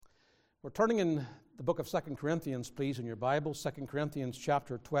We're turning in the book of 2 Corinthians, please, in your Bible, 2 Corinthians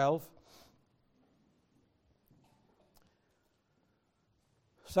chapter 12.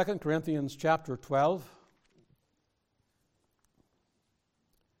 2 Corinthians chapter 12.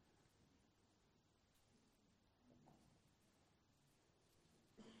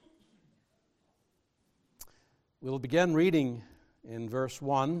 We'll begin reading in verse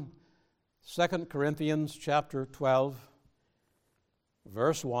 1, 2 Corinthians chapter 12,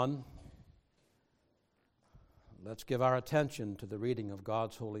 verse 1. Let's give our attention to the reading of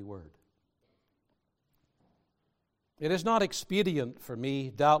God's holy word. It is not expedient for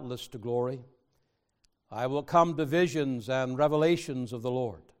me, doubtless, to glory. I will come to visions and revelations of the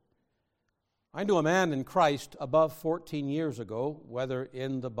Lord. I knew a man in Christ above 14 years ago, whether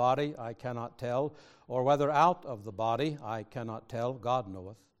in the body I cannot tell, or whether out of the body I cannot tell, God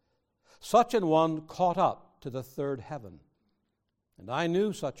knoweth. Such an one caught up to the third heaven. And I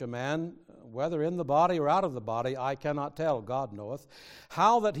knew such a man, whether in the body or out of the body, I cannot tell, God knoweth,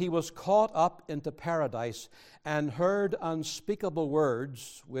 how that he was caught up into paradise and heard unspeakable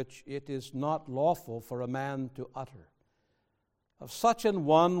words, which it is not lawful for a man to utter. Of such an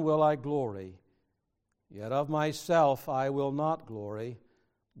one will I glory, yet of myself I will not glory,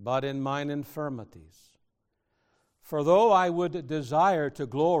 but in mine infirmities. For though I would desire to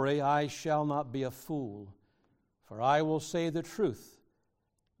glory, I shall not be a fool. For I will say the truth,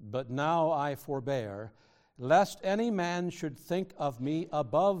 but now I forbear, lest any man should think of me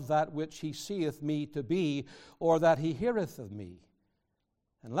above that which he seeth me to be, or that he heareth of me.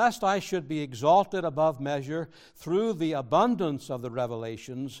 And lest I should be exalted above measure through the abundance of the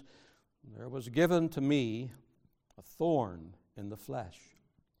revelations, there was given to me a thorn in the flesh,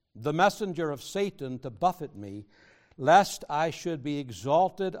 the messenger of Satan to buffet me, lest I should be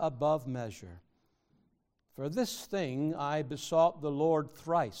exalted above measure. For this thing I besought the Lord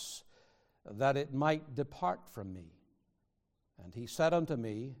thrice, that it might depart from me. And he said unto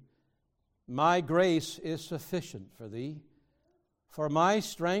me, My grace is sufficient for thee, for my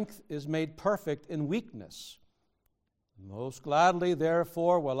strength is made perfect in weakness. Most gladly,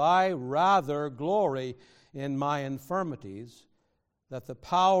 therefore, will I rather glory in my infirmities, that the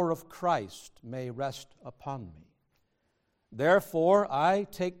power of Christ may rest upon me. Therefore I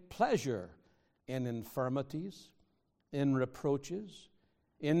take pleasure in infirmities, in reproaches,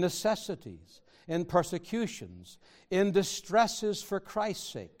 in necessities, in persecutions, in distresses for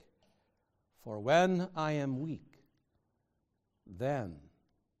Christ's sake. For when I am weak, then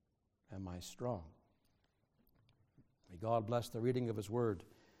am I strong. May God bless the reading of His word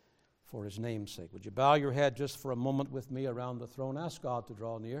for His name's sake. Would you bow your head just for a moment with me around the throne? Ask God to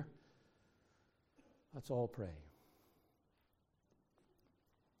draw near. Let's all pray.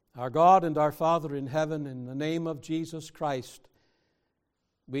 Our God and our Father in heaven, in the name of Jesus Christ,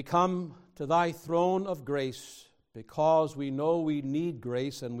 we come to Thy throne of grace because we know we need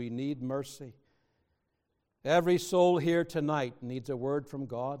grace and we need mercy. Every soul here tonight needs a word from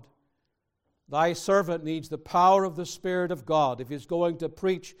God. Thy servant needs the power of the Spirit of God if he's going to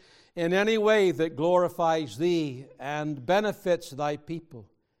preach in any way that glorifies Thee and benefits Thy people.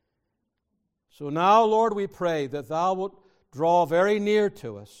 So now, Lord, we pray that Thou wilt draw very near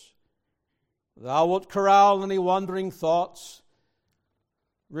to us. Thou wilt corral any wandering thoughts.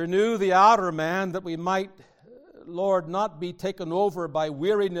 Renew the outer man that we might, Lord, not be taken over by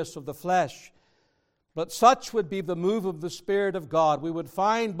weariness of the flesh, but such would be the move of the Spirit of God. We would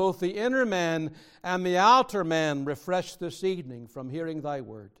find both the inner man and the outer man refreshed this evening from hearing Thy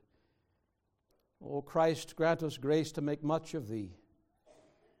word. O Christ, grant us grace to make much of Thee.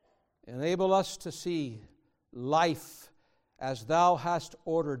 Enable us to see life as Thou hast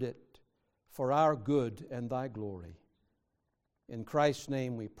ordered it for our good and Thy glory. In Christ's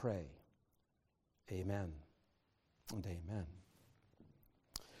name we pray. Amen and amen.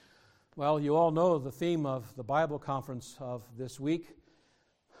 Well, you all know the theme of the Bible conference of this week: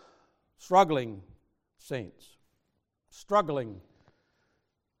 struggling saints. Struggling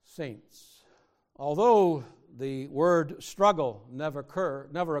saints. Although the word struggle never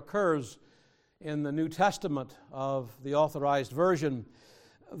occurs in the New Testament of the Authorized Version,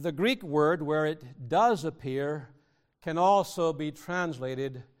 the Greek word where it does appear can also be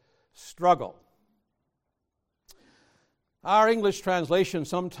translated struggle. Our English translation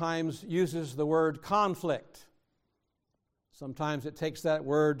sometimes uses the word conflict. Sometimes it takes that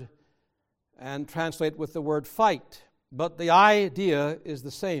word and translates it with the word fight, but the idea is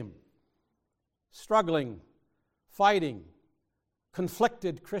the same. Struggling, fighting,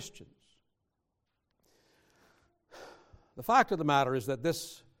 conflicted Christians. The fact of the matter is that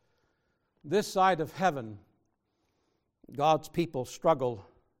this side of heaven, God's people struggle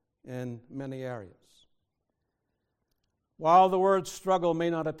in many areas. While the word struggle may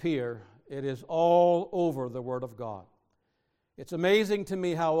not appear, it is all over the Word of God. It's amazing to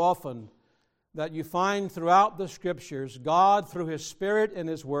me how often that you find throughout the Scriptures God, through His Spirit and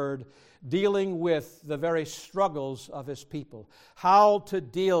His Word, dealing with the very struggles of His people, how to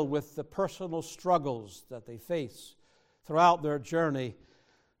deal with the personal struggles that they face throughout their journey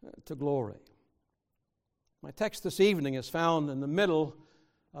to glory. My text this evening is found in the middle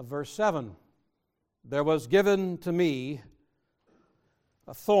of verse 7. There was given to me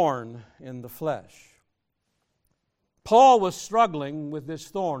a thorn in the flesh. Paul was struggling with this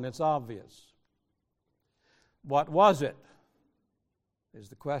thorn, it's obvious. What was it, is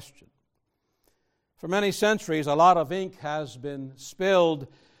the question. For many centuries, a lot of ink has been spilled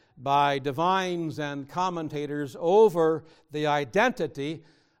by divines and commentators over the identity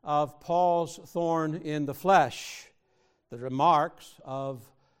of Paul's thorn in the flesh. The remarks of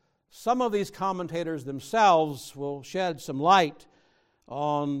some of these commentators themselves will shed some light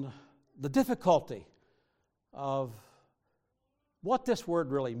on the difficulty of what this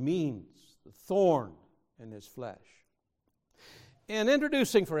word really means, the thorn in his flesh. In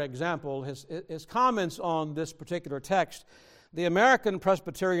introducing, for example, his comments on this particular text, the American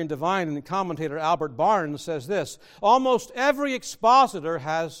Presbyterian divine and commentator Albert Barnes says this: almost every expositor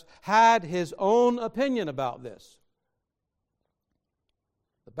has had his own opinion about this.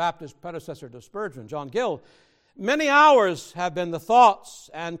 The Baptist predecessor to Spurgeon, John Gill, many hours have been the thoughts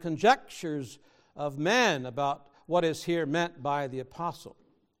and conjectures of men about what is here meant by the apostle.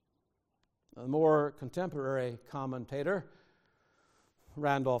 A more contemporary commentator,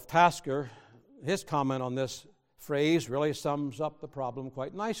 Randolph Tasker, his comment on this phrase really sums up the problem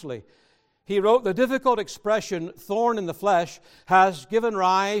quite nicely. He wrote, "The difficult expression, thorn in the flesh, has given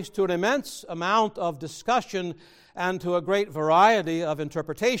rise to an immense amount of discussion and to a great variety of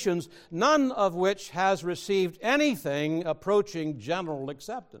interpretations, none of which has received anything approaching general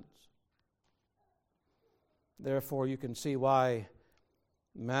acceptance." Therefore, you can see why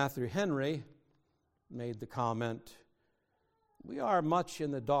Matthew Henry made the comment, "We are much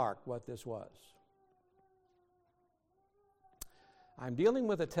in the dark what this was." I'm dealing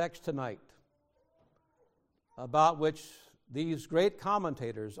with a text tonight about which these great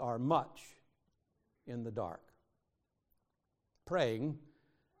commentators are much in the dark, praying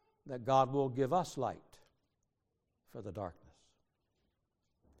that God will give us light for the darkness.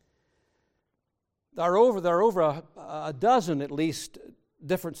 There are over a dozen, at least,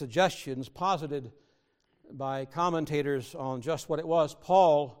 different suggestions posited by commentators on just what it was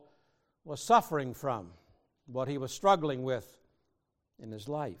Paul was suffering from, what he was struggling with in his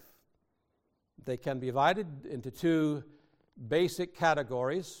life. They can be divided into two basic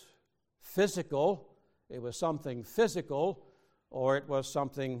categories: physical, it was something physical, or it was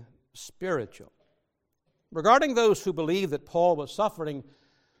something spiritual. Regarding those who believe that Paul was suffering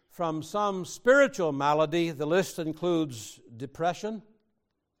from some spiritual malady, the list includes depression,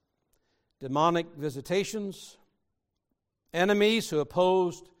 demonic visitations, enemies who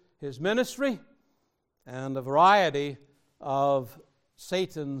opposed his ministry, and a variety of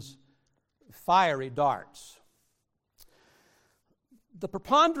Satan's fiery darts. The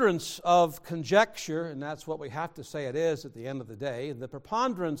preponderance of conjecture, and that's what we have to say it is at the end of the day, the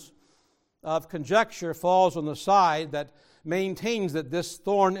preponderance of conjecture falls on the side that maintains that this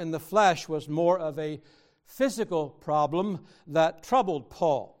thorn in the flesh was more of a physical problem that troubled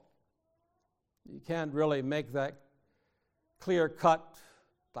Paul. You can't really make that clear-cut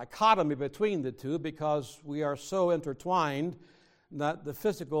dichotomy between the two because we are so intertwined that the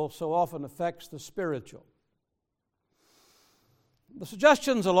physical so often affects the spiritual. The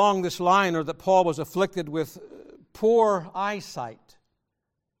suggestions along this line are that Paul was afflicted with poor eyesight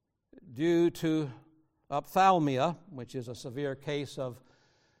due to ophthalmia, which is a severe case of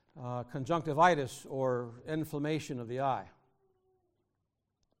conjunctivitis or inflammation of the eye.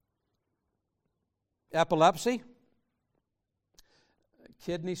 Epilepsy,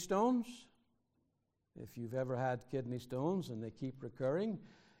 kidney stones. If you've ever had kidney stones and they keep recurring,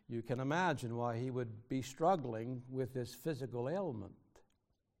 you can imagine why he would be struggling with this physical ailment.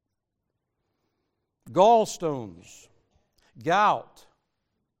 Gallstones, gout,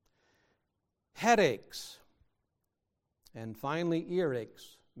 headaches, and finally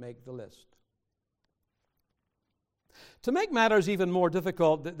earaches make the list. To make matters even more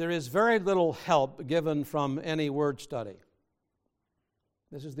difficult, there is very little help given from any word study.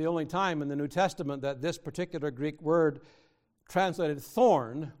 This is the only time in the New Testament that this particular Greek word translated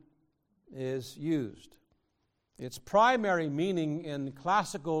thorn is used. Its primary meaning in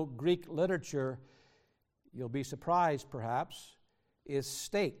classical Greek literature, you'll be surprised perhaps, is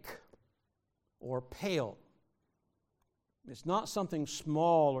stake or pale. It's not something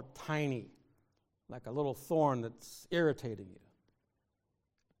small or tiny, like a little thorn that's irritating you.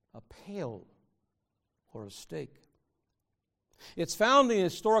 A pail or a stake. It's found in the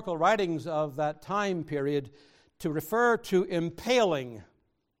historical writings of that time period to refer to impaling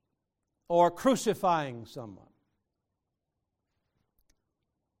or crucifying someone.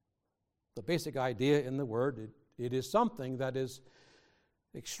 The basic idea in the word, it is something that is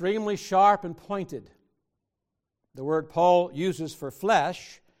extremely sharp and pointed. The word Paul uses for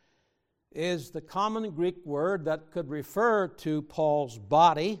flesh is the common Greek word that could refer to Paul's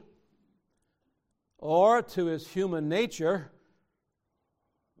body or to his human nature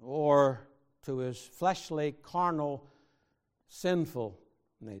or to his fleshly, carnal, sinful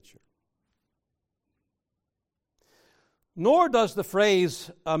nature. Nor does the phrase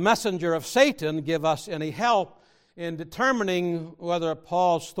a messenger of Satan give us any help in determining whether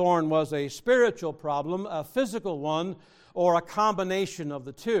Paul's thorn was a spiritual problem, a physical one, or a combination of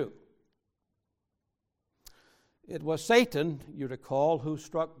the two. It was Satan, you recall, who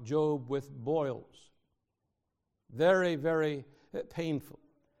struck Job with boils. Very, very painful.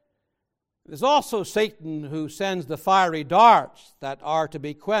 It is also Satan who sends the fiery darts that are to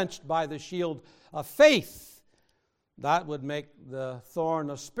be quenched by the shield of faith. That would make the thorn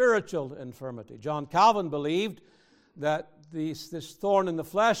a spiritual infirmity. John Calvin believed that this thorn in the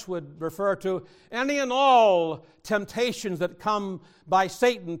flesh would refer to any and all temptations that come by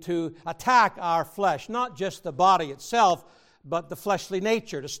Satan to attack our flesh, not just the body itself, but the fleshly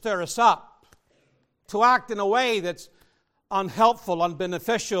nature, to stir us up, to act in a way that's unhelpful,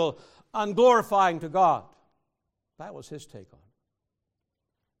 unbeneficial, unglorifying to God. That was his take on it.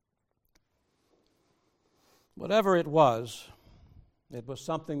 Whatever it was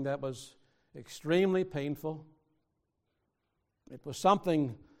something that was extremely painful. It was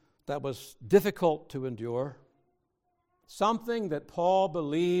something that was difficult to endure, something that Paul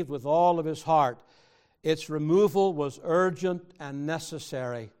believed with all of his heart. Its removal was urgent and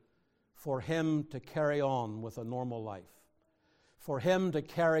necessary for him to carry on with a normal life, for him to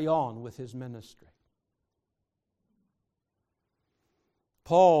carry on with his ministry.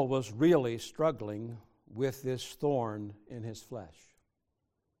 Paul was really struggling with this thorn in his flesh.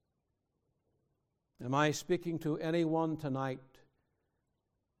 Am I speaking to anyone tonight?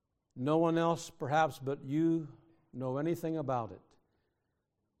 No one else perhaps but you know anything about it.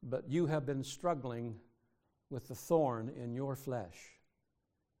 But you have been struggling with the thorn in your flesh.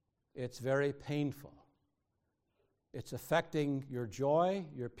 It's very painful. It's affecting your joy,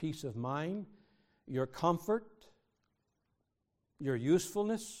 your peace of mind, your comfort, your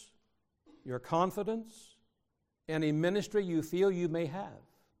usefulness, your confidence, any ministry you feel you may have.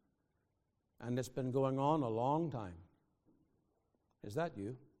 And it's been going on a long time. Is that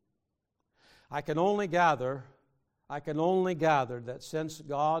you? I can only gather that since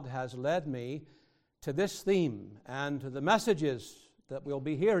God has led me to this theme and to the messages that we'll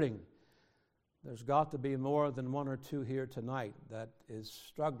be hearing, there's got to be more than one or two here tonight that is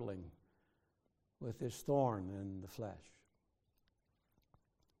struggling with this thorn in the flesh.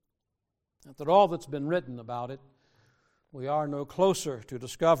 After all that's been written about it, we are no closer to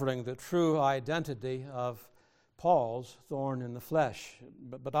discovering the true identity of Paul's thorn in the flesh.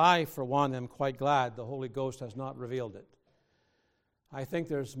 But I, for one, am quite glad the Holy Ghost has not revealed it. I think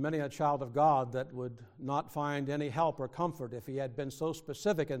there's many a child of God that would not find any help or comfort if he had been so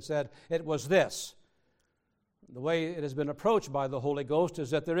specific and said, it was this. The way it has been approached by the Holy Ghost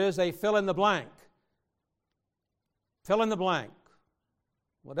is that there is a fill in the blank. Fill in the blank.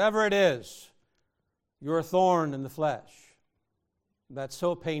 Whatever it is, your thorn in the flesh, that's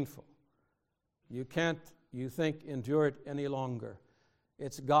so painful. You can't, you think, endure it any longer.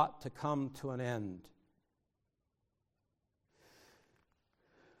 It's got to come to an end.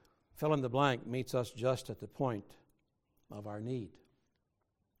 Fill in the blank meets us just at the point of our need.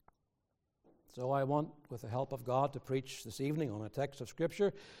 So I want, with the help of God, to preach this evening on a text of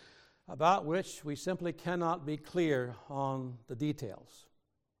Scripture about which we simply cannot be clear on the details.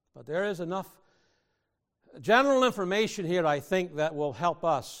 But there is enough general information here, I think, that will help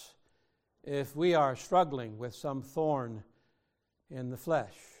us if we are struggling with some thorn in the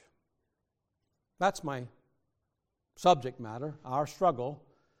flesh. That's my subject matter, our struggle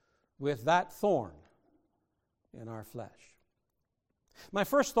with that thorn in our flesh. My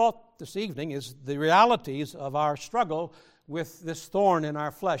first thought this evening is the realities of our struggle with this thorn in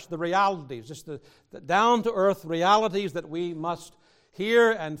our flesh. The realities, just the down-to-earth realities that we must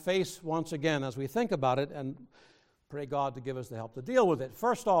hear and face once again as we think about it, and pray God to give us the help to deal with it.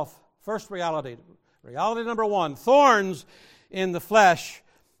 First reality. Reality number one, thorns in the flesh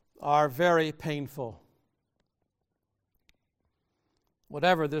are very painful.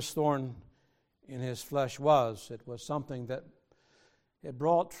 Whatever this thorn in his flesh was, it was something that it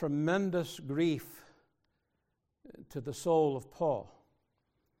brought tremendous grief to the soul of Paul.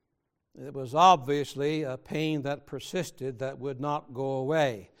 It was obviously a pain that persisted, that would not go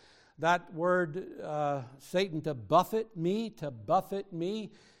away. That word, Satan to buffet me,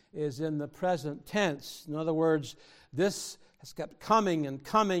 is in the present tense. In other words, this has kept coming and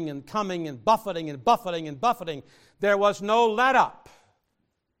coming and coming and buffeting and buffeting and buffeting. There was no let up.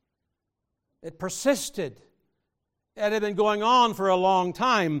 It persisted. It had been going on for a long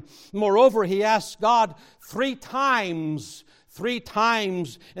time. Moreover, he asked God three times,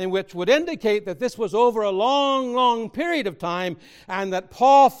 in which would indicate that this was over a long, long period of time, and that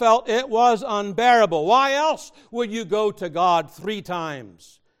Paul felt it was unbearable. Why else would you go to God 3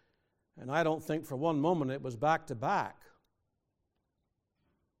 times? And I don't think for one moment it was back to back.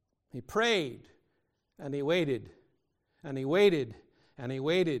 He prayed, and he waited, and he waited, and he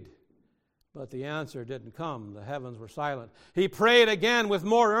waited. But the answer didn't come. The heavens were silent. He prayed again with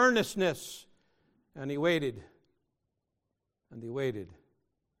more earnestness, and he waited, and he waited,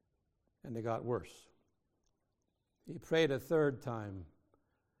 and it got worse. He prayed a third time.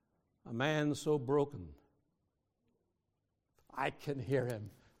 A man so broken, I can hear him.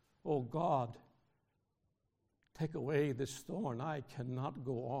 Oh God, take away this thorn. I cannot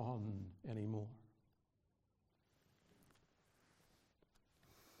go on anymore.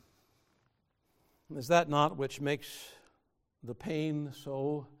 Is that not which makes the pain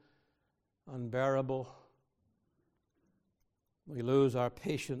so unbearable? We lose our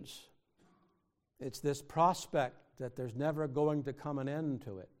patience. It's this prospect that there's never going to come an end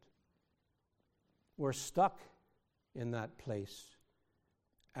to it. We're stuck in that place,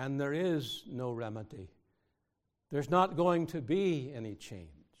 and there is no remedy. There's not going to be any change.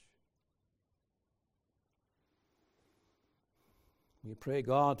 We pray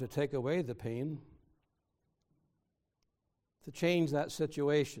God to take away the pain, to change that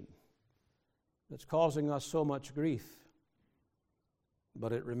situation that's causing us so much grief,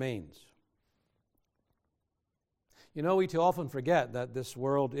 but it remains. You know, we too often forget that this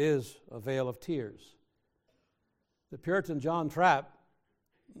world is a vale of tears. The Puritan John Trapp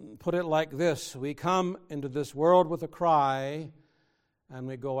put it like this: we come into this world with a cry, and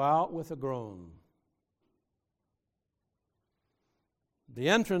we go out with a groan. The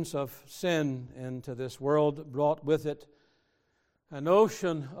entrance of sin into this world brought with it an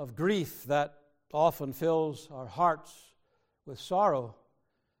ocean of grief that often fills our hearts with sorrow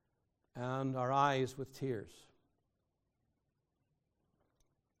and our eyes with tears.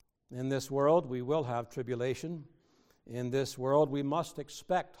 In this world, we will have tribulation. In this world, we must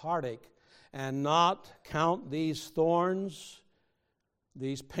expect heartache and not count these thorns,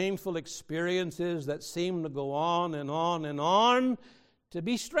 these painful experiences that seem to go on and on and on, to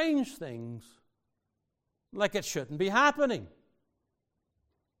be strange things, like it shouldn't be happening.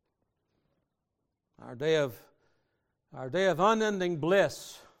 Our day of unending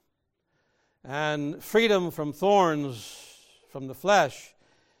bliss and freedom from thorns from the flesh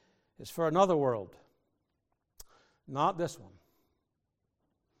is for another world, not this one.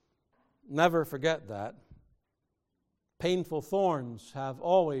 Never forget that. Painful thorns have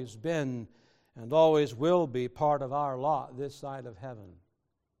always been and always will be part of our lot this side of heaven.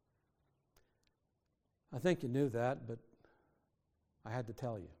 I think you knew that, but I had to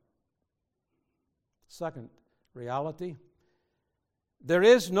tell you. Second reality, there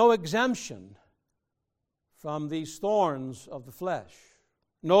is no exemption from these thorns of the flesh.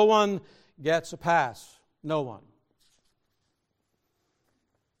 No one gets a pass. No one.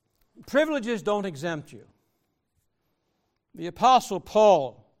 Privileges don't exempt you. The Apostle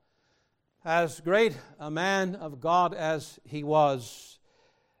Paul, as great a man of God as he was,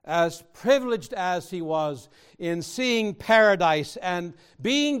 as privileged as he was in seeing paradise and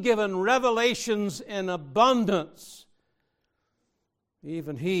being given revelations in abundance,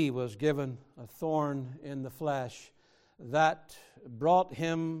 even he was given a thorn in the flesh that brought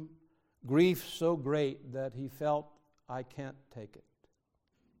him grief so great that he felt, I can't take it.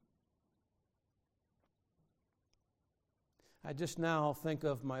 I just now think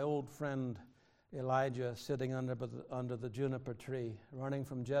of my old friend Elijah sitting under the juniper tree, running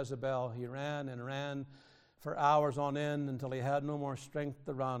from Jezebel. He ran and ran for hours on end until he had no more strength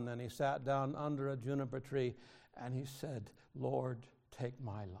to run, and he sat down under a juniper tree and he said, Lord, take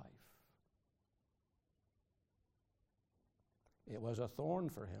my life. It was a thorn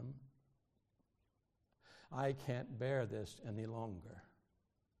for him. I can't bear this any longer.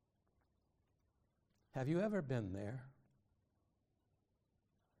 Have you ever been there?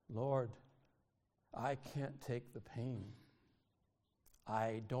 Lord, I can't take the pain.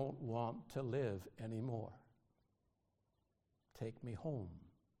 I don't want to live anymore. Take me home.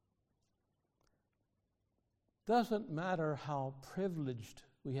 Doesn't matter how privileged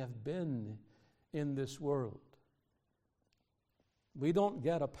we have been in this world. We don't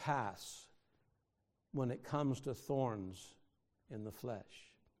get a pass when it comes to thorns in the flesh.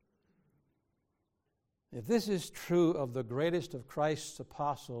 If this is true of the greatest of Christ's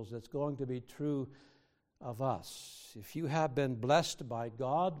apostles, it's going to be true of us. If you have been blessed by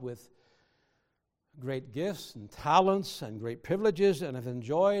God with great gifts and talents and great privileges and have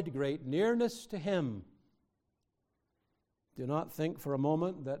enjoyed great nearness to Him, do not think for a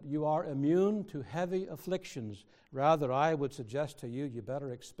moment that you are immune to heavy afflictions. Rather, I would suggest to you, you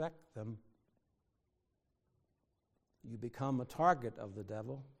better expect them. You become a target of the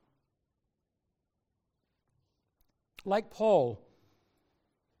devil. Like Paul,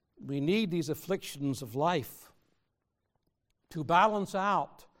 we need these afflictions of life to balance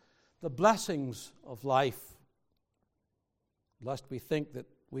out the blessings of life, lest we think that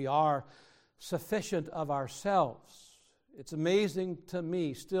we are sufficient of ourselves. It's amazing to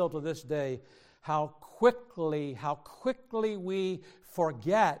me still to this day how quickly we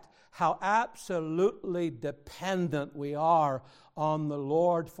forget how absolutely dependent we are on the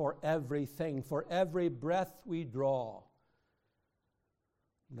Lord for everything, for every breath we draw.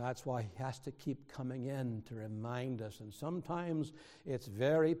 That's why He has to keep coming in to remind us. And sometimes it's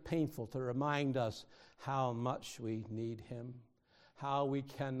very painful to remind us how much we need Him, how we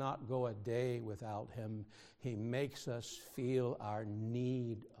cannot go a day without Him. He makes us feel our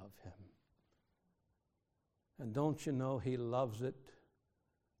need of Him. And don't you know He loves it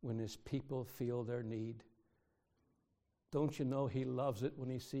when His people feel their need? Don't you know He loves it when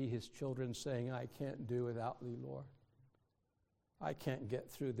He sees His children saying, I can't do without Thee, Lord. I can't get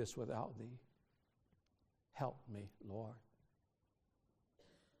through this without Thee. Help me, Lord.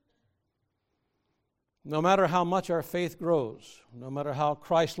 No matter how much our faith grows, no matter how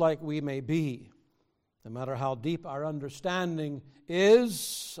Christ-like we may be, no matter how deep our understanding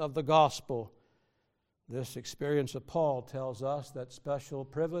is of the gospel, this experience of Paul tells us that special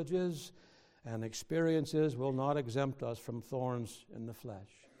privileges and experiences will not exempt us from thorns in the flesh.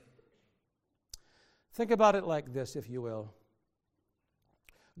 Think about it like this, if you will.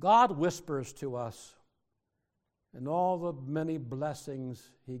 God whispers to us in all the many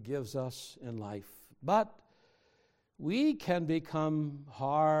blessings He gives us in life, but we can become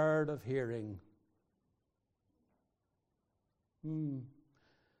hard of hearing.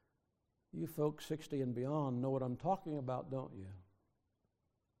 You folks 60 and beyond know what I'm talking about, don't you?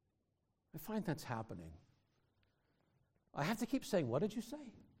 I find that's happening. I have to keep saying, what did you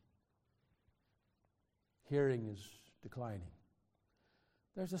say? Hearing is declining.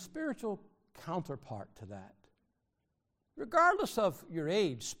 There's a spiritual counterpart to that. Regardless of your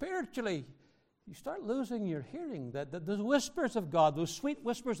age, spiritually, you start losing your hearing. Those whispers of God, those sweet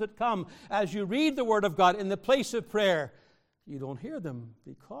whispers that come as you read the Word of God in the place of prayer, you don't hear them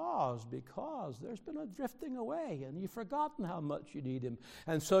because there's been a drifting away and you've forgotten how much you need Him.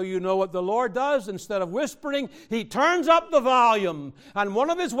 And so you know what the Lord does? Instead of whispering, He turns up the volume. And one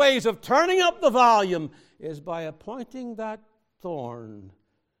of His ways of turning up the volume is by appointing that thorn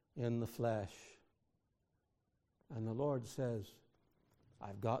in the flesh. And the Lord says,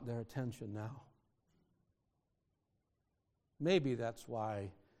 I've got their attention now. Maybe that's why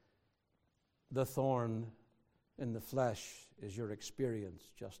the thorn in the flesh is your experience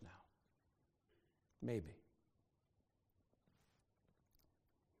just now. Maybe.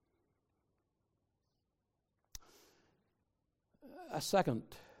 A second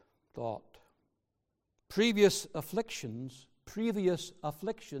thought. Previous afflictions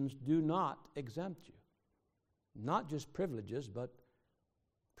do not exempt you. Not just privileges, but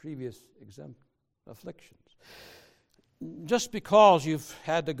previous afflictions. Just because you've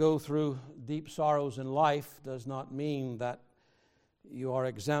had to go through deep sorrows in life does not mean that you are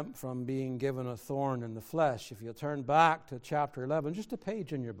exempt from being given a thorn in the flesh. If you turn back to chapter 11, just a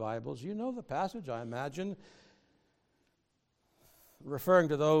page in your Bibles, you know the passage, I imagine, referring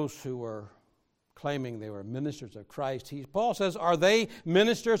to those who were claiming they were ministers of Christ. Paul says, are they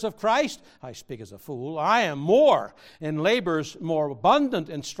ministers of Christ? I speak as a fool. I am more, in labors more abundant,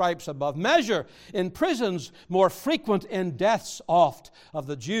 in stripes above measure, in prisons more frequent, in deaths oft. Of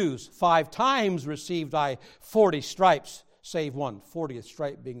the Jews 5 times received I 40 stripes, save one, 40th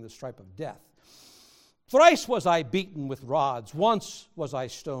stripe being the stripe of death. Thrice was I beaten with rods, once was I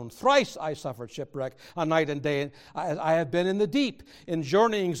stoned, thrice I suffered shipwreck, a night and day. I have been in the deep, in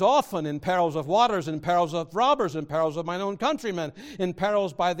journeyings often, in perils of waters, in perils of robbers, in perils of mine own countrymen, in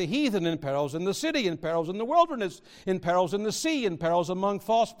perils by the heathen, in perils in the city, in perils in the wilderness, in perils in the sea, in perils among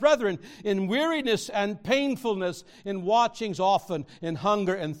false brethren, in weariness and painfulness, in watchings often, in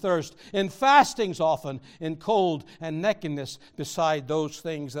hunger and thirst, in fastings often, in cold and nakedness, beside those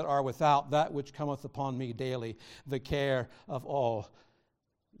things that are without, that which cometh upon me daily, the care of all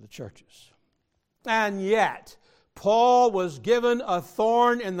the churches. And yet, Paul was given a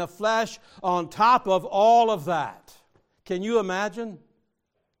thorn in the flesh on top of all of that. Can you imagine?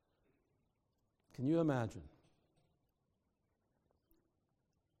 Can you imagine?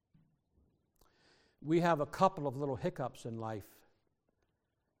 We have a couple of little hiccups in life,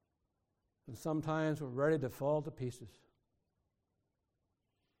 and sometimes we're ready to fall to pieces.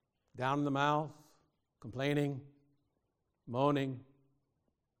 Down in the mouth, complaining, moaning.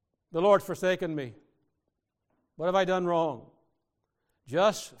 The Lord's forsaken me. What have I done wrong?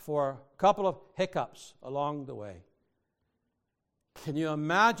 Just for a couple of hiccups along the way. Can you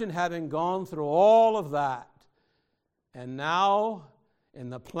imagine having gone through all of that? And now,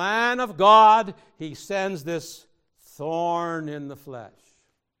 in the plan of God, He sends this thorn in the flesh.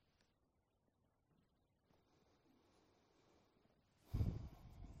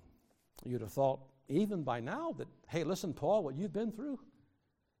 You'd have thought, even by now, that, hey, listen, Paul, what you've been through,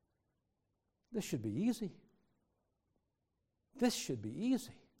 this should be easy. This should be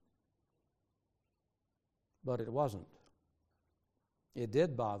easy. But it wasn't. It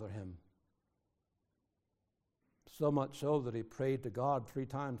did bother him. So much so that he prayed to God 3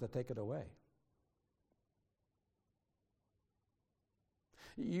 times to take it away.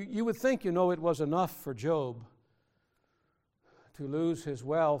 You would think, it was enough for Job to lose his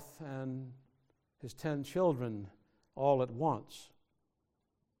wealth and his 10 children all at once.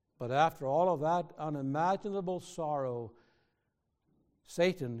 But after all of that unimaginable sorrow,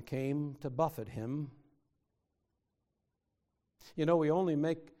 Satan came to buffet him. We only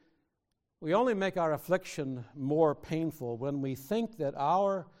make our affliction more painful when we think that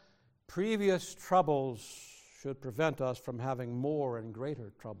our previous troubles should prevent us from having more and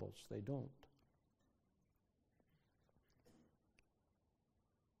greater troubles. They don't.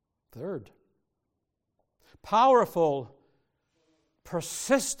 Third, powerful,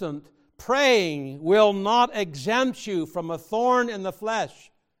 persistent praying will not exempt you from a thorn in the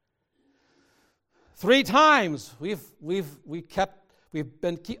flesh. 3 times we've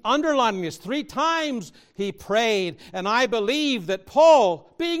been underlining this. 3 times he prayed, and I believe that Paul,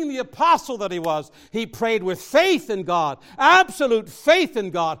 being the apostle that he was, he prayed with faith in God, absolute faith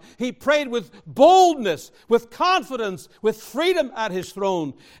in God. He prayed with boldness, with confidence, with freedom at his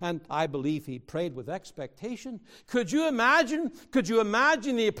throne, and I believe he prayed with expectation. Could you imagine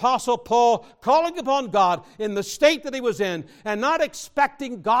the apostle Paul calling upon God in the state that he was in and not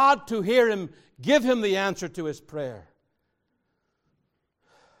expecting God to hear him, give him the answer to his prayer?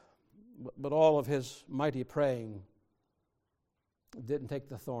 But all of his mighty praying didn't take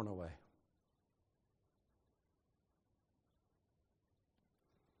the thorn away.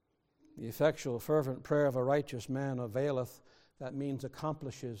 The effectual, fervent prayer of a righteous man availeth, that means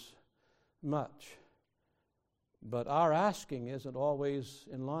accomplishes much. But our asking isn't always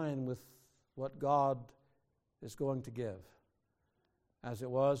in line with what God is going to give, as it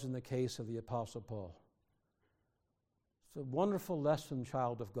was in the case of the Apostle Paul. It's a wonderful lesson,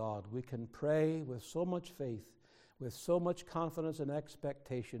 child of God. We can pray with so much faith, with so much confidence and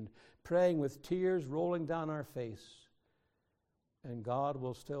expectation, praying with tears rolling down our face, and God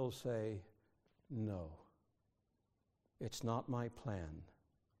will still say, no, it's not my plan.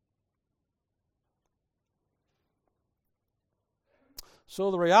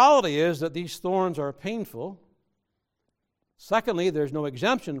 So the reality is that these thorns are painful. Secondly, there's no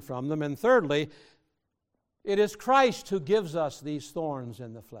exemption from them. And thirdly, it is Christ who gives us these thorns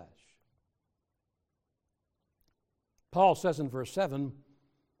in the flesh. Paul says in verse 7,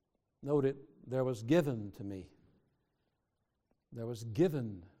 note it, there was given to me. There was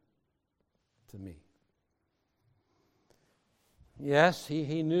given to me. Yes,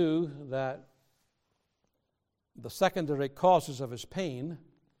 he knew that the secondary causes of his pain,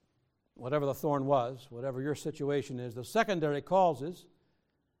 whatever the thorn was, whatever your situation is, the secondary causes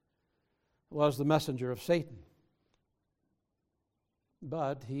was the messenger of Satan.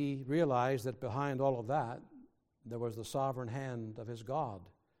 But he realized that behind all of that, there was the sovereign hand of his God.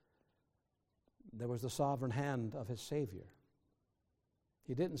 There was the sovereign hand of his Savior.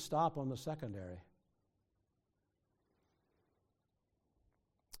 He didn't stop on the secondary.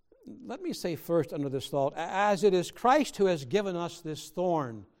 let me say first under this thought, as it is Christ who has given us this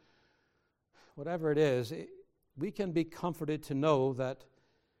thorn, whatever it is, we can be comforted to know that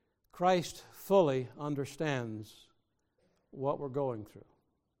Christ fully understands what we're going through.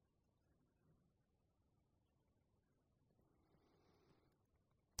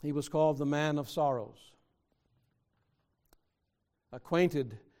 He was called the man of sorrows,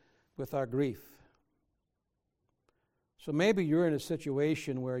 acquainted with our grief. So maybe you're in a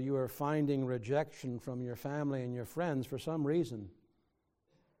situation where you are finding rejection from your family and your friends for some reason.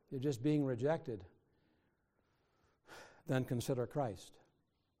 You're just being rejected. Then consider Christ,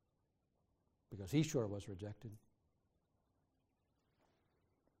 because he sure was rejected.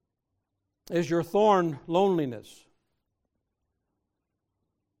 Is your thorn loneliness?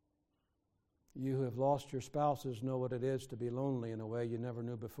 You who have lost your spouses know what it is to be lonely in a way you never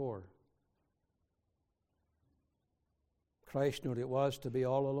knew before. Christ knew what it was to be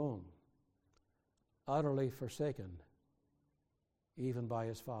all alone, utterly forsaken, even by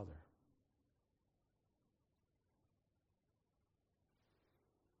his Father.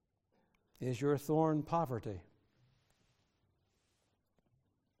 Is your thorn poverty?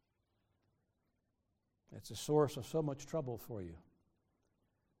 It's a source of so much trouble for you.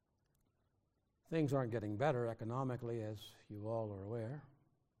 Things aren't getting better economically, as you all are aware.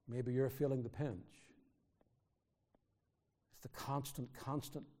 Maybe you're feeling the pinch. It's the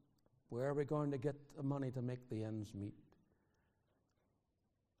constant, where are we going to get the money to make the ends meet?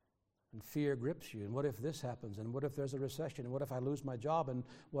 And fear grips you. And what if this happens? And what if there's a recession? And what if I lose my job? And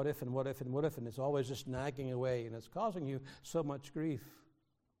what if, and what if, and what if? And it's always just nagging away, and it's causing you so much grief.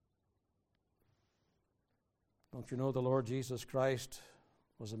 Don't you know the Lord Jesus Christ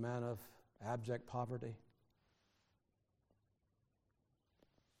was a man of abject poverty?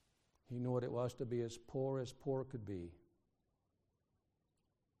 He knew what it was to be as poor could be.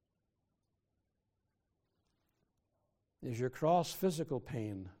 Is your cross physical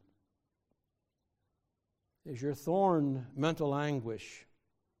pain? Is your thorn mental anguish?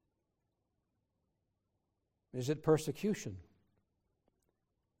 Is it persecution?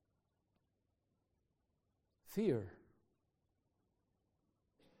 Fear?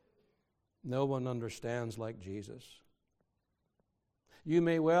 No one understands like Jesus. You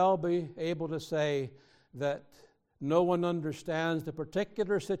may well be able to say that no one understands the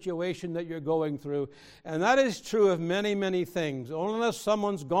particular situation that you're going through. And that is true of many, many things. Only unless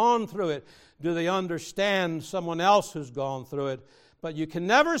someone's gone through it do they understand someone else who's gone through it. But you can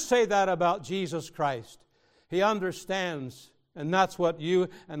never say that about Jesus Christ. He understands, and that's what you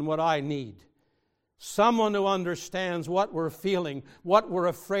and what I need. Someone who understands what we're feeling, what we're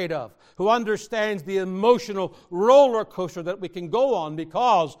afraid of, who understands the emotional roller coaster that we can go on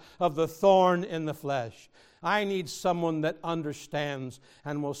because of the thorn in the flesh. I need someone that understands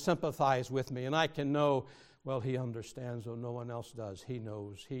and will sympathize with me. And I can know, well, he understands, though no one else does. He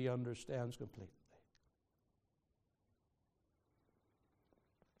knows. He understands completely.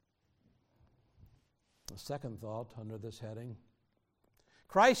 The second thought under this heading: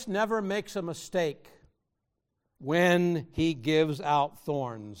 Christ never makes a mistake when he gives out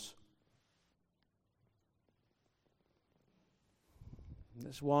thorns.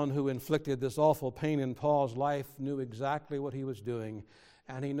 This one who inflicted this awful pain in Paul's life knew exactly what he was doing,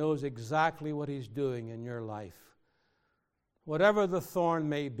 and he knows exactly what he's doing in your life. Whatever the thorn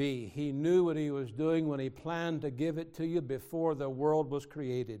may be, he knew what he was doing when he planned to give it to you before the world was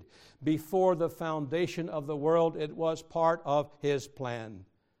created. Before the foundation of the world, it was part of his plan.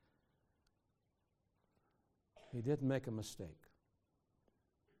 He didn't make a mistake.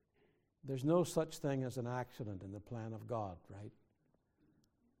 There's no such thing as an accident in the plan of God, right?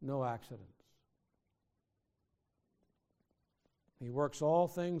 No accidents. He works all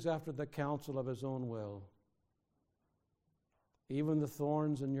things after the counsel of his own will, even the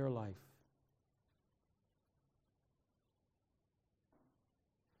thorns in your life.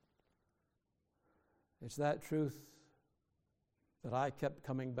 It's that truth that I kept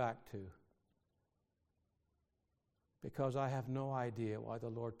coming back to, because I have no idea why the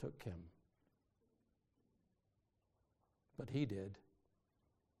Lord took him. But he did.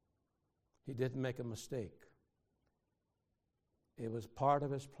 He didn't make a mistake. It was part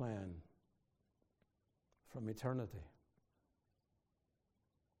of his plan from eternity.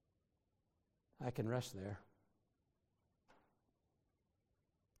 I can rest there.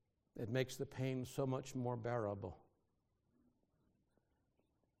 It makes the pain so much more bearable.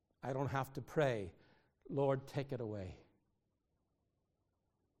 I don't have to pray, Lord, take it away,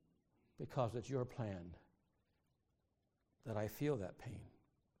 because it's your plan that I feel that pain.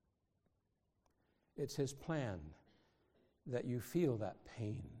 It's his plan that you feel that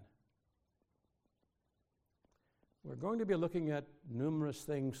pain We're going to be looking at numerous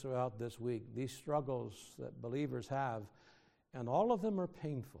things throughout this week, these struggles that believers have, and all of them are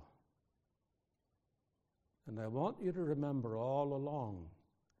painful. And I want you to remember all along,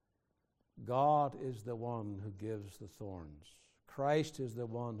 God is the one who gives the thorns. Christ is the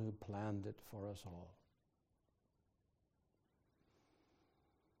one who planned it for us all.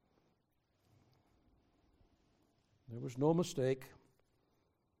 There was no mistake,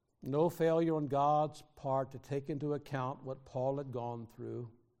 no failure on God's part to take into account what Paul had gone through.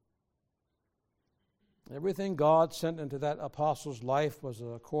 Everything God sent into that apostle's life was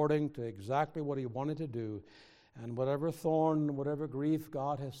according to exactly what he wanted to do. And whatever thorn, whatever grief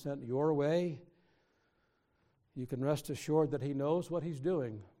God has sent your way, you can rest assured that he knows what he's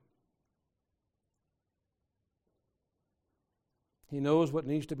doing. He knows what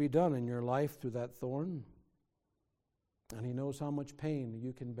needs to be done in your life through that thorn. And he knows how much pain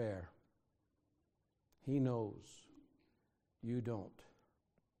you can bear. He knows. You don't.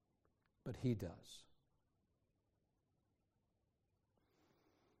 But he does.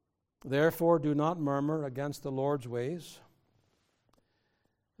 Therefore, do not murmur against the Lord's ways.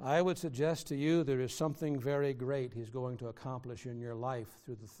 I would suggest to you there is something very great he's going to accomplish in your life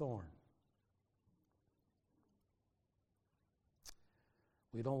through the thorn.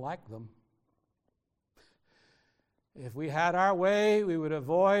 We don't like them. If we had our way, we would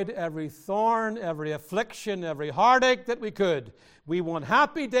avoid every thorn, every affliction, every heartache that we could. We want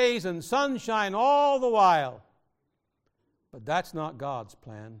happy days and sunshine all the while. But that's not God's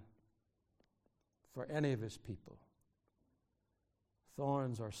plan for any of his people.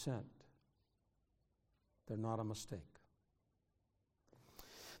 Thorns are sent. They're not a mistake.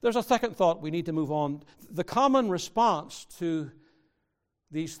 There's a second thought we need to move on. The common response to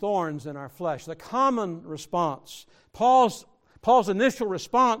these thorns in our flesh, the common response. Paul's initial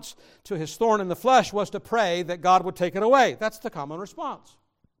response to his thorn in the flesh was to pray that God would take it away. That's the common response.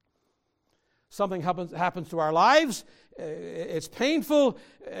 Something happens to our lives. It's painful.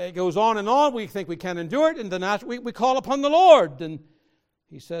 It goes on and on. We think we can't endure it. And then we call upon the Lord. And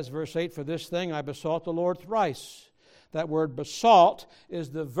he says, verse 8, for this thing I besought the Lord thrice. That word besought is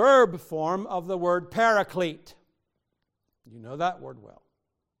the verb form of the word paraclete. You know that word well.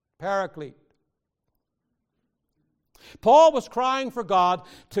 Paraclete. Paul was crying for God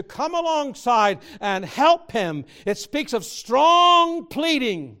to come alongside and help him. It speaks of strong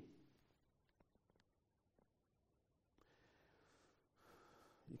pleading.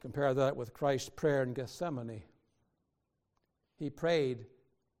 You compare that with Christ's prayer in Gethsemane. He prayed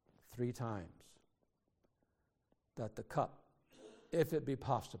 3 times that the cup, if it be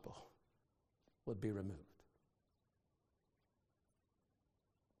possible, would be removed.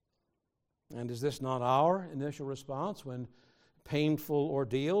 And is this not our initial response when painful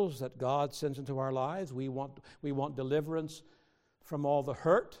ordeals that God sends into our lives? We want deliverance from all the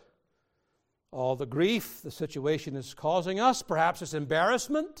hurt, all the grief the situation is causing us. Perhaps it's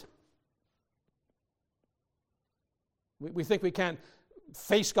embarrassment. We think we can't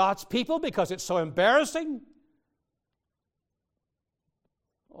face God's people because it's so embarrassing.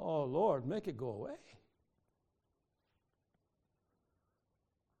 Oh, Lord, make it go away.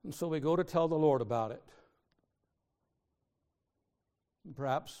 And so we go to tell the Lord about it. And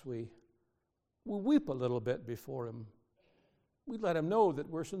perhaps we weep a little bit before him. We let him know that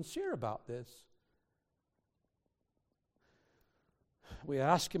we're sincere about this. We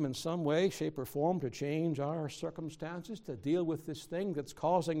ask him in some way, shape, or form to change our circumstances, to deal with this thing that's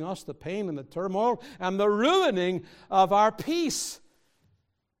causing us the pain and the turmoil and the ruining of our peace,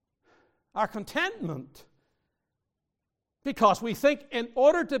 our contentment. Because we think in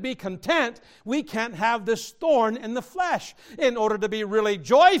order to be content, we can't have this thorn in the flesh. In order to be really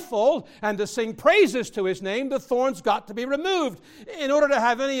joyful and to sing praises to his name, the thorn's got to be removed. In order to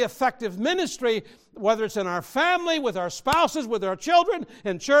have any effective ministry, whether it's in our family, with our spouses, with our children,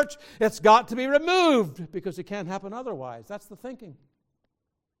 in church, it's got to be removed because it can't happen otherwise. That's the thinking.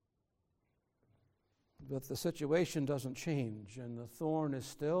 But the situation doesn't change, and the thorn is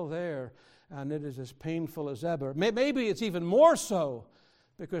still there, and it is as painful as ever. Maybe it's even more so,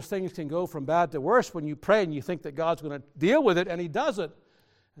 because things can go from bad to worse when you pray and you think that God's going to deal with it, and he doesn't.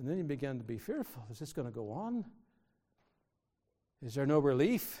 And then you begin to be fearful. Is this going to go on? Is there no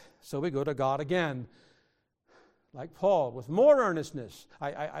relief? So we go to God again, like Paul, with more earnestness.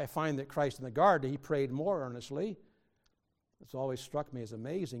 I find that Christ in the garden, he prayed more earnestly. It's always struck me as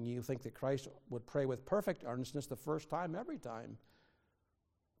amazing. You think that Christ would pray with perfect earnestness the first time, every time.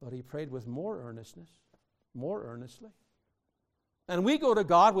 But he prayed with more earnestness, more earnestly. And we go to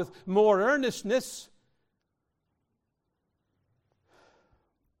God with more earnestness,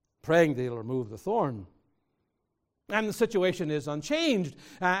 praying that he'll remove the thorn. And the situation is unchanged,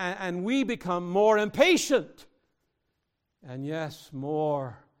 and we become more impatient, and yes,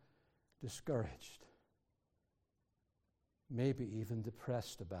 more discouraged, maybe even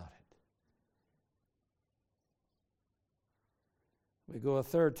depressed about it. We go a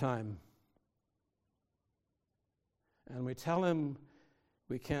third time, and we tell him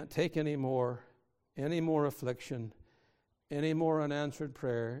we can't take any more affliction, any more unanswered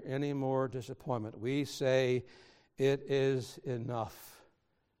prayer, any more disappointment. We say, it is enough.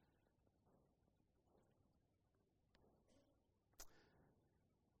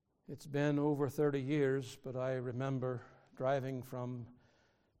 It's been over 30 years, but I remember driving from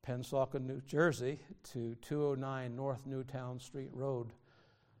Pensacola, New Jersey to 209 North Newtown Street Road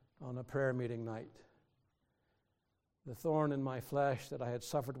on a prayer meeting night. The thorn in my flesh that I had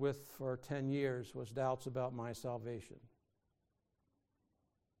suffered with for 10 years was doubts about my salvation.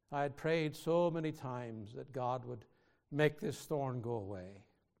 I had prayed so many times that God would make this thorn go away.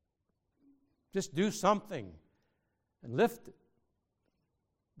 Just do something and lift it.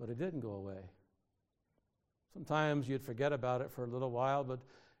 But it didn't go away. Sometimes you'd forget about it for a little while, but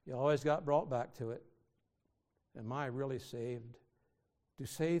you always got brought back to it. Am I really saved? Do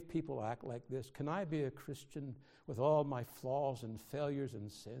saved people act like this? Can I be a Christian with all my flaws and failures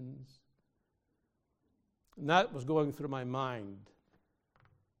and sins? And that was going through my mind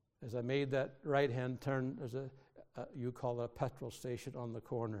as I made that right-hand turn. There's you call it a petrol station on the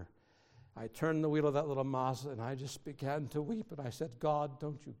corner. I turned the wheel of that little Mazda and I just began to weep. And I said, God,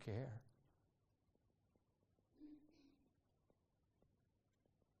 don't you care?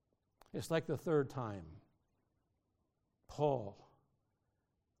 It's like the third time. Paul,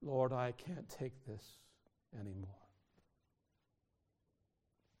 Lord, I can't take this anymore.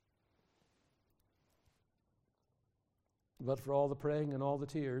 But for all the praying and all the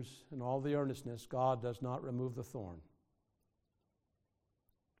tears and all the earnestness, God does not remove the thorn.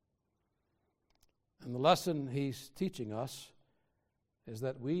 And the lesson he's teaching us is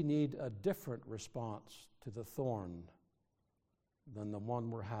that we need a different response to the thorn than the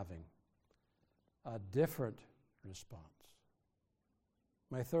one we're having. A different response.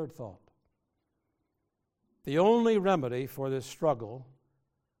 My third thought. The only remedy for this struggle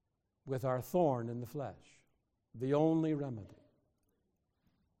with our thorn in the flesh. The only remedy.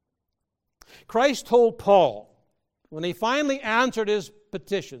 Christ told Paul, when he finally answered his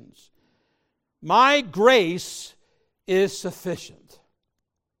petitions, my grace is sufficient.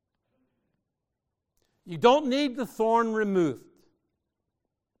 You don't need the thorn removed.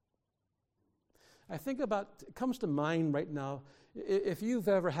 I think about, it comes to mind right now, if you've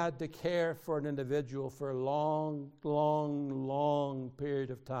ever had to care for an individual for a long, long, long period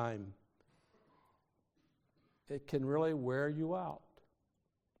of time, it can really wear you out.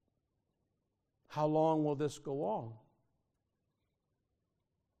 How long will this go on?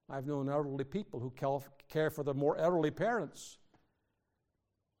 I've known elderly people who care for their more elderly parents.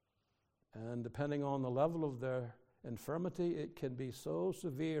 And depending on the level of their infirmity, it can be so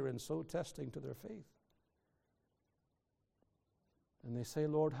severe and so testing to their faith. And they say,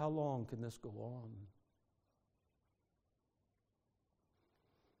 Lord, how long can this go on?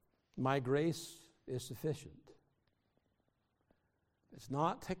 My grace is sufficient. It's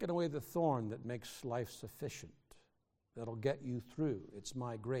not taking away the thorn that makes life sufficient, that'll get you through. It's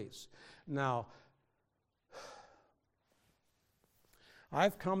my grace. Now,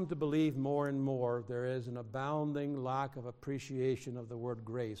 I've come to believe more and more there is an abounding lack of appreciation of the word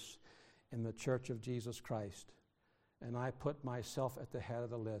grace in the Church of Jesus Christ. And I put myself at the head of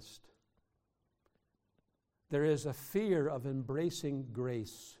the list. There is a fear of embracing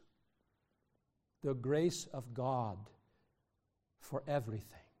grace, the grace of God for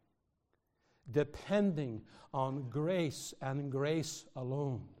everything, depending on grace and grace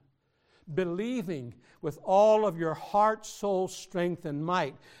alone, believing with all of your heart, soul, strength, and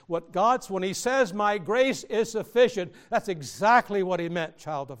might. When He says, my grace is sufficient, that's exactly what He meant,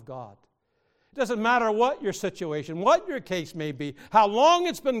 child of God. It doesn't matter what your situation, what your case may be, how long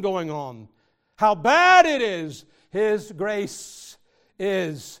it's been going on, how bad it is, His grace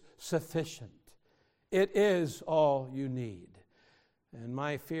is sufficient. It is all you need. And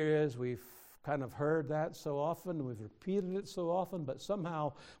my fear is we've kind of heard that so often, we've repeated it so often, but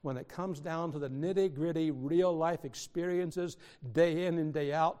somehow when it comes down to the nitty-gritty real-life experiences, day in and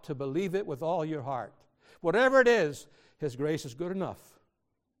day out, to believe it with all your heart. Whatever it is, His grace is good enough.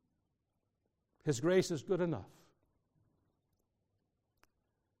 His grace is good enough.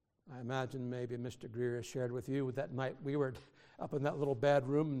 I imagine maybe Mr. Greer has shared with you that night we were up in that little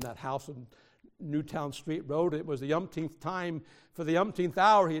bedroom in that house in Newtown Street Road. It was the umpteenth time, for the umpteenth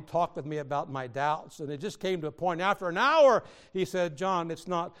hour, he had talked with me about my doubts. And it just came to a point, after an hour, he said, John, it's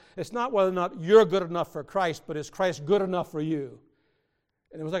not whether or not you're good enough for Christ, but is Christ good enough for you?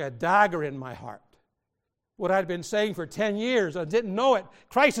 And it was like a dagger in my heart. What I'd been saying for 10 years, I didn't know it.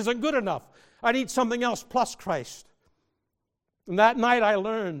 Christ isn't good enough. I need something else plus Christ. And that night I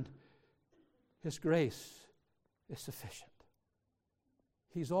learned His grace is sufficient.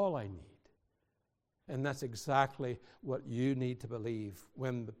 He's all I need. And that's exactly what you need to believe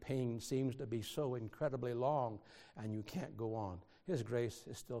when the pain seems to be so incredibly long and you can't go on. His grace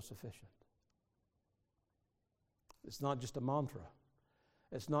is still sufficient. It's not just a mantra.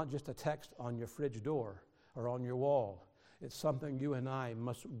 It's not just a text on your fridge door or on your wall. It's something you and I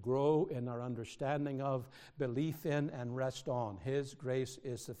must grow in our understanding of, belief in, and rest on. His grace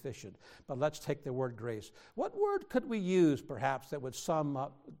is sufficient. But let's take the word grace. What word could we use, perhaps, that would sum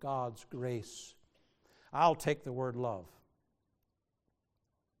up God's grace? I'll take the word love.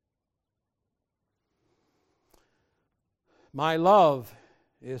 My love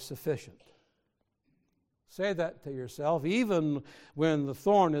is sufficient. Say that to yourself, even when the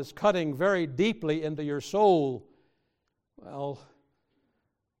thorn is cutting very deeply into your soul. Well,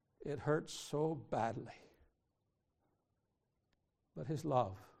 it hurts so badly. But His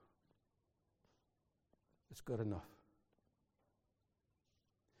love is good enough.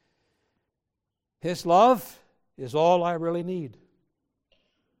 His love is all I really need.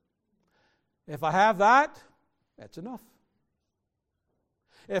 If I have that, that's enough.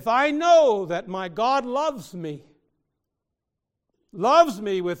 If I know that my God loves me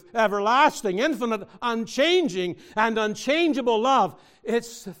with everlasting, infinite, unchanging, and unchangeable love,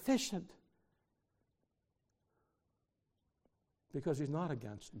 it's sufficient. Because He's not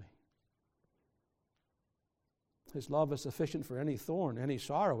against me. His love is sufficient for any thorn, any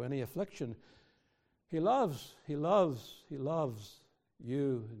sorrow, any affliction. He loves you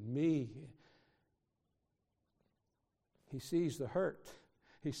and me. He sees the hurt.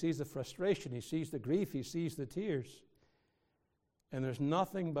 He sees the frustration. He sees the grief. He sees the tears. And there's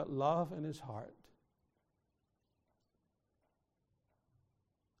nothing but love in His heart.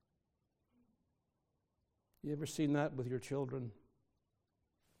 You ever seen that with your children?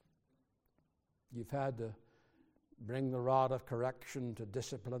 You've had to bring the rod of correction to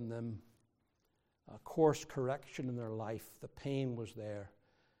discipline them, a course correction in their life. The pain was there.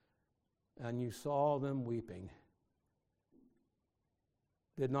 And you saw them weeping.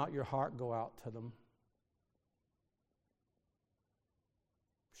 Did not your heart go out to them?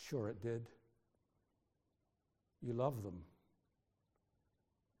 Sure it did. You loved them.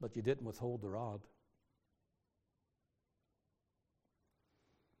 But you didn't withhold the rod.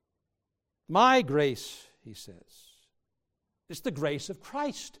 My grace, he says, is the grace of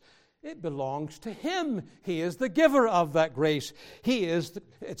Christ. It belongs to Him. He is the giver of that grace. He is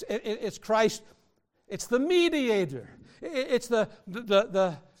it's Christ. It's the mediator. It's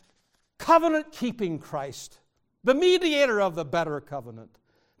the covenant-keeping Christ, the mediator of the better covenant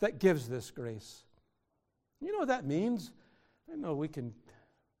that gives this grace. You know what that means? I know we can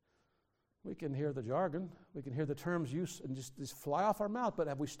hear the jargon, we can hear the terms used and just fly off our mouth, but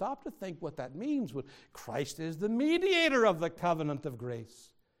have we stopped to think what that means? Christ is the mediator of the covenant of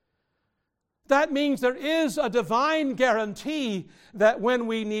grace. That means there is a divine guarantee that when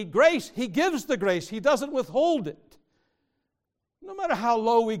we need grace, He gives the grace. He doesn't withhold it. No matter how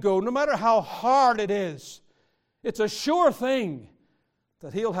low we go, no matter how hard it is, it's a sure thing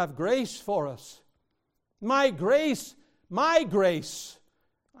that He'll have grace for us. My grace,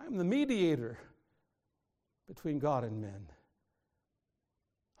 I'm the mediator between God and men.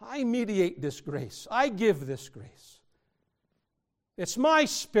 I mediate this grace. I give this grace. It's my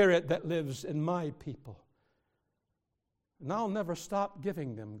Spirit that lives in my people. And I'll never stop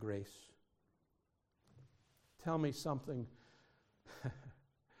giving them grace. Tell me something.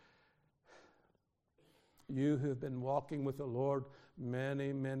 You who've been walking with the Lord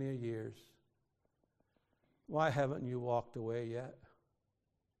many, many years, why haven't you walked away yet?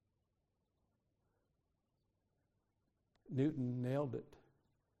 Newton nailed it.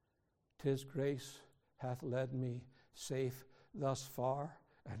 'Tis grace hath led me safe thus far,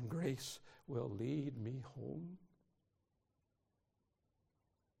 and grace will lead me home.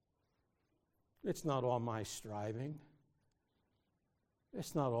 It's not all my striving.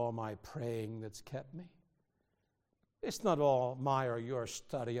 It's not all my praying that's kept me. It's not all my or your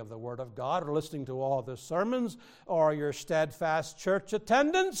study of the Word of God or listening to all the sermons or your steadfast church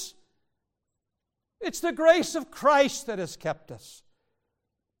attendance. It's the grace of Christ that has kept us.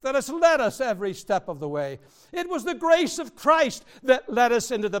 that has led us every step of the way. It was the grace of Christ that led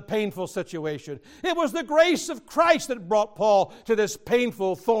us into the painful situation. It was the grace of Christ that brought Paul to this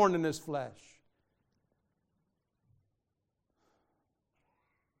painful thorn in his flesh.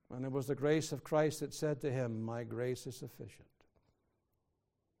 And it was the grace of Christ that said to him, "My grace is sufficient."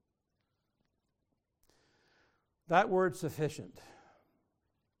 That word "sufficient,"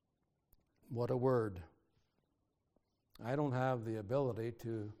 what a word. I don't have the ability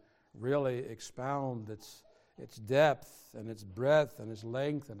to really expound its depth and its breadth and its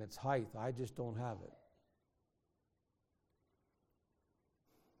length and its height. I just don't have it.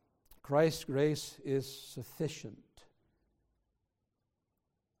 Christ's grace is sufficient.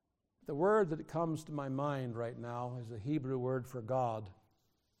 The word that comes to my mind right now is the Hebrew word for God,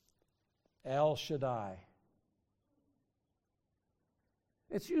 El Shaddai.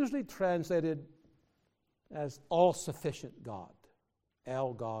 It's usually translated as all-sufficient God.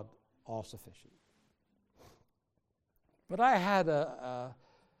 El God, all-sufficient. But I had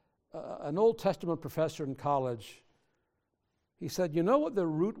an Old Testament professor in college. He said, "You know what the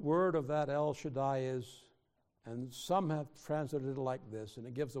root word of that El Shaddai is?" And some have translated it like this, and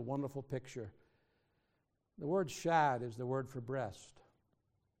it gives a wonderful picture. The word shad is the word for breast.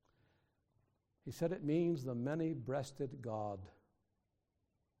 He said it means the many-breasted God.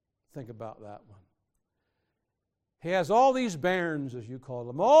 Think about that one. He has all these bairns, as you call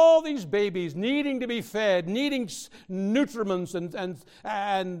them, all these babies needing to be fed, needing nutriments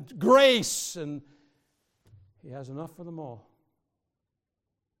and grace, and He has enough for them all.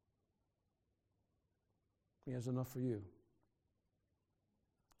 He has enough for you.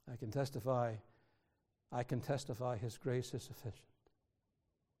 I can testify His grace is sufficient.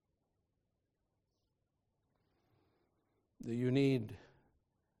 Do you need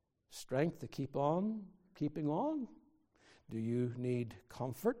strength to keeping on? Do you need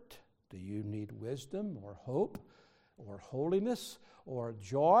comfort? Do you need wisdom or hope or holiness or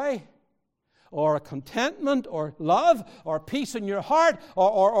joy or contentment or love or peace in your heart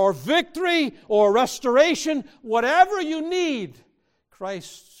or victory or restoration? Whatever you need,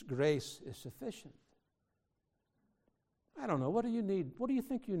 Christ's grace is sufficient. I don't know. What do you need? What do you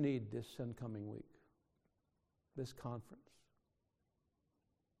think you need this incoming week? This conference?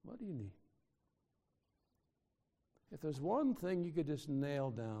 What do you need? If there's one thing you could just nail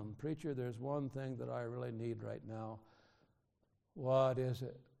down, preacher, there's one thing that I really need right now. What is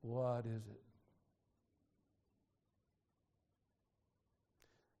it? What is it?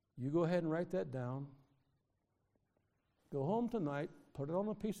 You go ahead and write that down. Go home tonight, put it on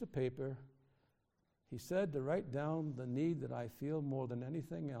a piece of paper. He said to write down the need that I feel more than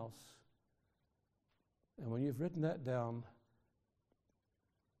anything else. And when you've written that down,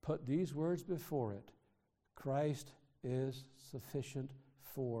 put these words before it. Christ is sufficient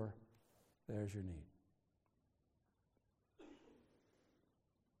for, there's your need.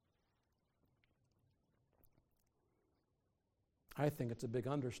 I think it's a big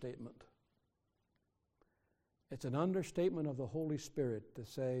understatement. It's an understatement of the Holy Spirit to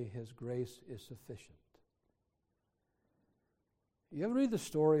say His grace is sufficient. You ever read the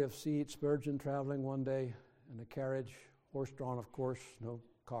story of C.H. Spurgeon traveling one day in a carriage, horse-drawn, of course, no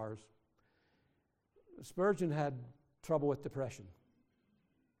cars? Spurgeon had trouble with depression,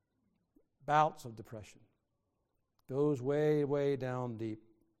 bouts of depression. Goes way, way down deep.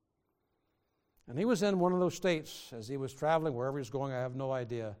 And he was in one of those states as he was traveling, wherever he was going, I have no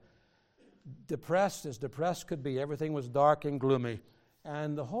idea. Depressed as depressed could be. Everything was dark and gloomy.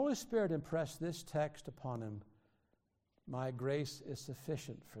 And the Holy Spirit impressed this text upon him. My grace is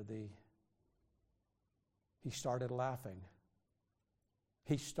sufficient for thee. He started laughing.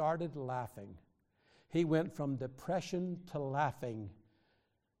 He started laughing. He went from depression to laughing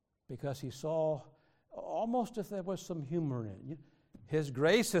because he saw almost if there was some humor in it. His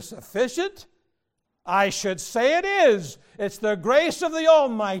grace is sufficient? I should say it is. It's the grace of the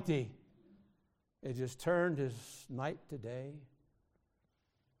Almighty. It just turned his night to day.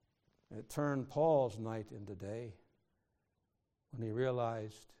 It turned Paul's night into day when he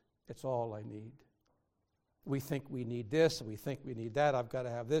realized it's all I need. We think we need this, and we think we need that. I've got to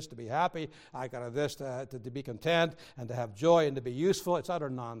have this to be happy. I've got to have this to be content and to have joy and to be useful. It's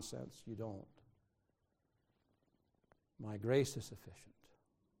utter nonsense. You don't. My grace is sufficient.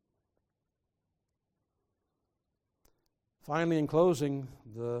 Finally, in closing,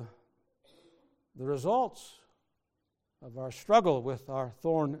 the results of our struggle with our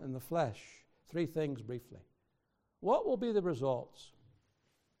thorn in the flesh. 3 things briefly. What will be the results?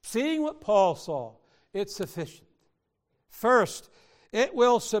 Seeing what Paul saw, it's sufficient. First, it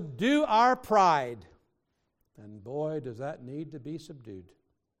will subdue our pride. And boy, does that need to be subdued.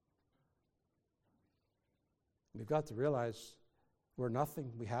 We've got to realize we're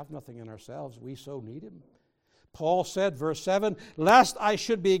nothing. We have nothing in ourselves. We so need Him. Paul said, verse 7, lest I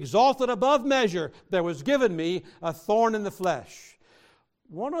should be exalted above measure, there was given me a thorn in the flesh.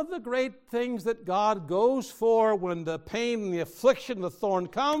 One of the great things that God goes for when the pain and the affliction, the thorn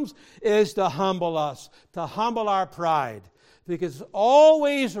comes, is to humble us, to humble our pride. Because it's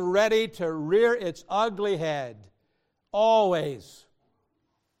always ready to rear its ugly head. Always.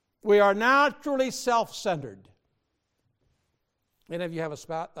 We are naturally self-centered. Any of you have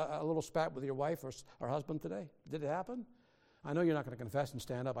a little spat with your wife or husband today? Did it happen? I know you're not going to confess and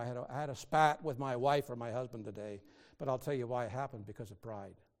stand up. I had a spat with my wife or my husband today, but I'll tell you why it happened, because of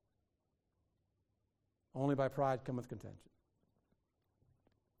pride. Only by pride cometh contention.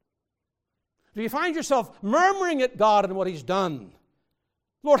 Do you find yourself murmuring at God and what He's done?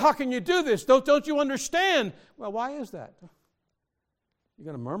 Lord, how can you do this? Don't you understand? Well, why is that? You're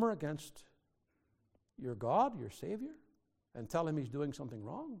going to murmur against your God, your Savior, and tell Him He's doing something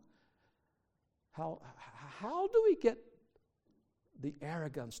wrong? How do we get the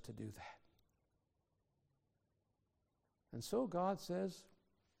arrogance to do that? And so God says,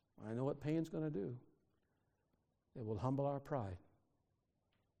 I know what pain's going to do. It will humble our pride.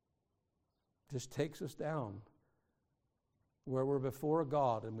 Just takes us down where we're before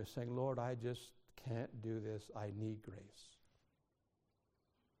God and we're saying, Lord, I just can't do this. I need grace.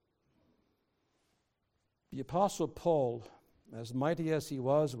 The Apostle Paul, as mighty as he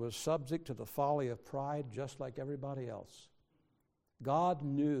was subject to the folly of pride just like everybody else. God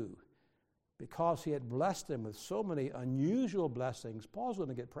knew, because He had blessed him with so many unusual blessings, Paul's going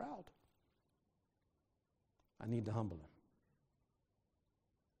to get proud. I need to humble him.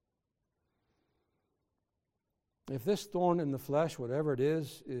 If this thorn in the flesh, whatever it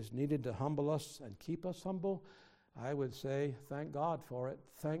is needed to humble us and keep us humble, I would say, thank God for it.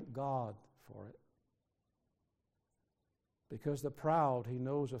 Thank God for it. Because the proud He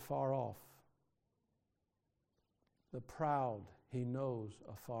knows afar off. The proud He knows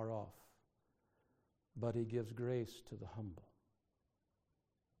afar off. But He gives grace to the humble.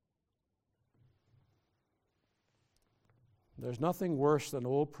 There's nothing worse than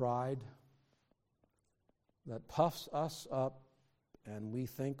old pride that puffs us up and we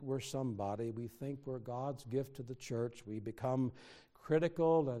think we're somebody. We think we're God's gift to the church. We become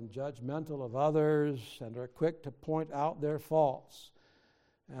critical and judgmental of others and are quick to point out their faults.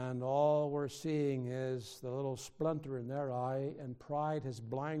 And all we're seeing is the little splinter in their eye, and pride has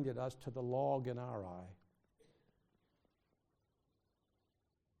blinded us to the log in our eye.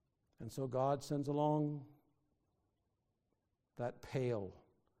 And so God sends along that pail,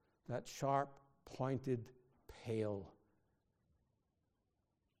 that sharp, pointed pail.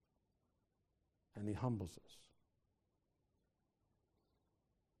 And He humbles us.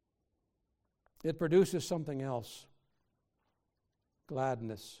 It produces something else.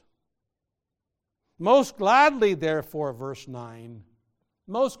 Gladness. Most gladly, therefore, verse 9.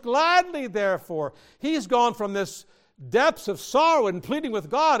 Most gladly, therefore. He's gone from this depths of sorrow and pleading with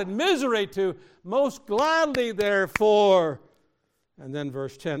God and misery to most gladly, therefore. And then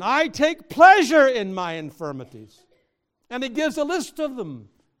verse 10. I take pleasure in my infirmities. And He gives a list of them.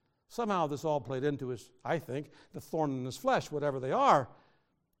 Somehow this all played into His, I think, the thorn in His flesh, whatever they are.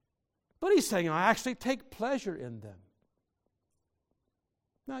 But He's saying, I actually take pleasure in them.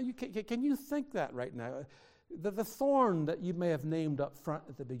 Now, can you think that right now? The thorn that you may have named up front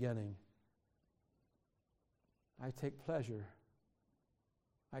at the beginning. I take pleasure.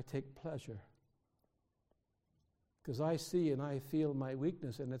 I take pleasure. Because I see and I feel my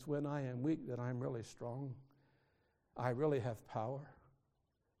weakness, and it's when I am weak that I'm really strong. I really have power.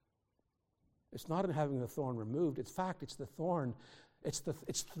 It's not in having the thorn removed. In fact, it's the thorn. It's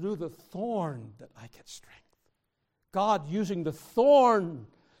through the thorn that I get strength. God using the thorn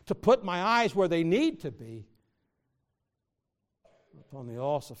to put my eyes where they need to be upon the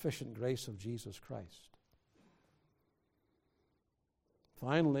all-sufficient grace of Jesus Christ.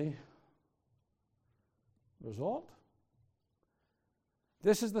 Finally, result.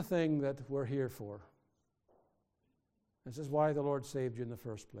 This is the thing that we're here for. This is why the Lord saved you in the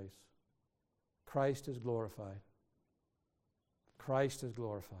first place. Christ is glorified. Christ is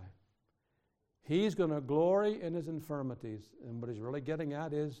glorified. He's going to glory in His infirmities. And what He's really getting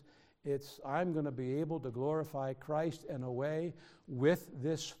at is, I'm going to be able to glorify Christ in a way with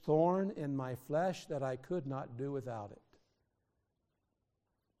this thorn in my flesh that I could not do without it.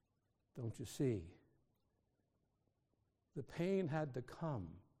 Don't you see? The pain had to come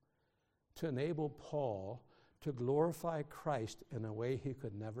to enable Paul to glorify Christ in a way he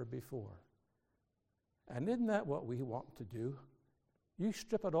could never before. And isn't that what we want to do? You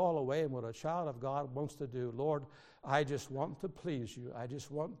strip it all away, and what a child of God wants to do, Lord, I just want to please you. I just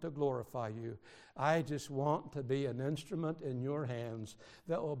want to glorify you. I just want to be an instrument in your hands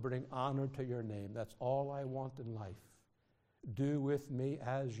that will bring honor to your name. That's all I want in life. Do with me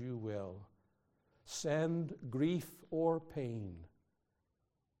as you will. Send grief or pain.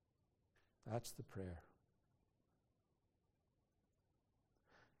 That's the prayer.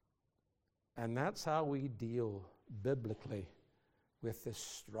 And that's how we deal biblically with this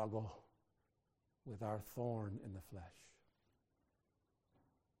struggle with our thorn in the flesh.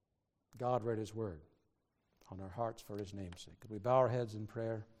 God read His Word on our hearts for His name's sake. Could we bow our heads in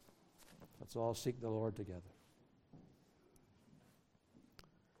prayer? Let's all seek the Lord together.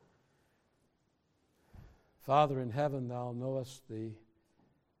 Father in heaven, Thou knowest the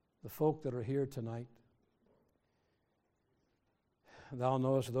folk that are here tonight. Thou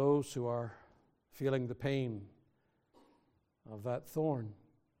knowest those who are feeling the pain of that thorn,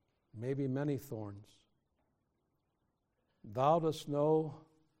 maybe many thorns. Thou dost know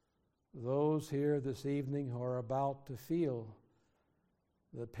those here this evening who are about to feel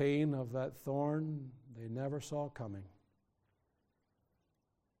the pain of that thorn they never saw coming.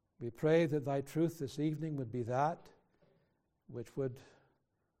 We pray that Thy truth this evening would be that which would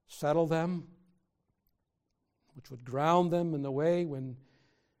settle them, which would ground them in the way when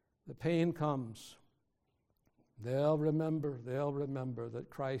the pain comes. They'll remember that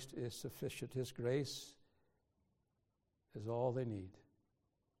Christ is sufficient. His grace is all they need.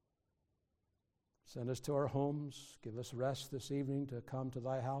 Send us to our homes. Give us rest this evening to come to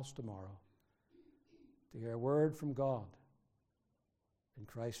Thy house tomorrow to hear a word from God. In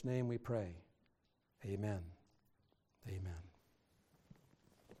Christ's name we pray. Amen. Amen.